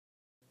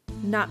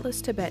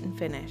Knotless Tibetan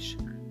finish.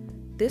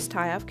 This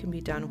tie-off can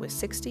be done with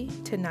 60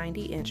 to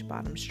 90-inch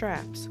bottom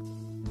straps.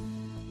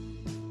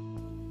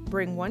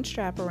 Bring one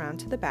strap around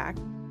to the back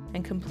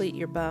and complete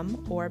your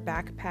bum or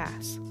back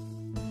pass.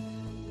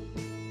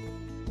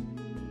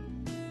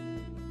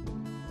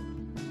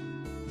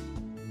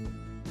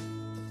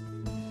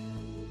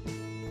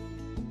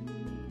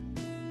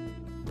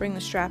 Bring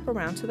the strap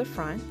around to the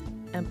front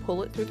and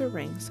pull it through the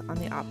rings on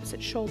the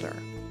opposite shoulder.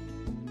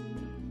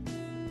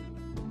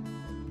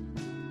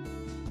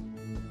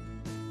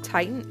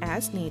 Tighten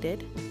as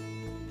needed,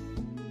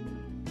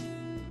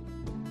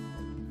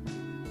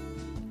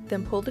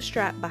 then pull the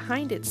strap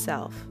behind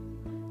itself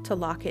to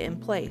lock it in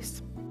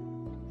place.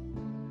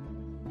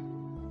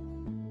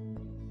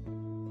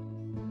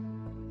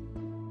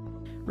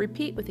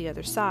 Repeat with the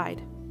other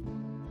side.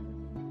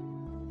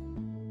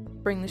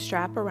 Bring the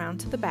strap around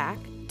to the back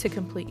to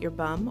complete your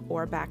bum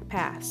or back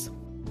pass.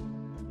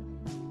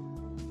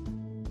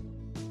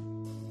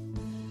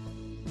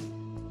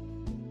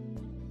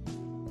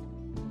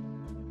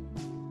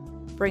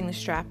 Bring the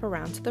strap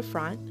around to the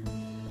front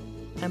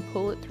and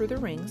pull it through the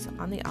rings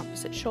on the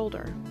opposite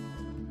shoulder.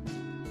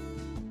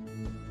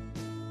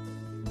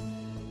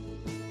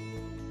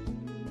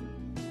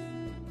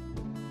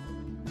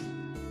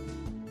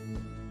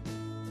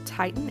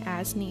 Tighten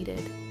as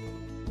needed.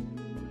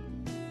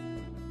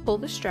 Pull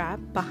the strap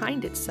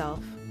behind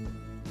itself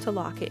to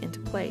lock it into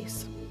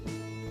place.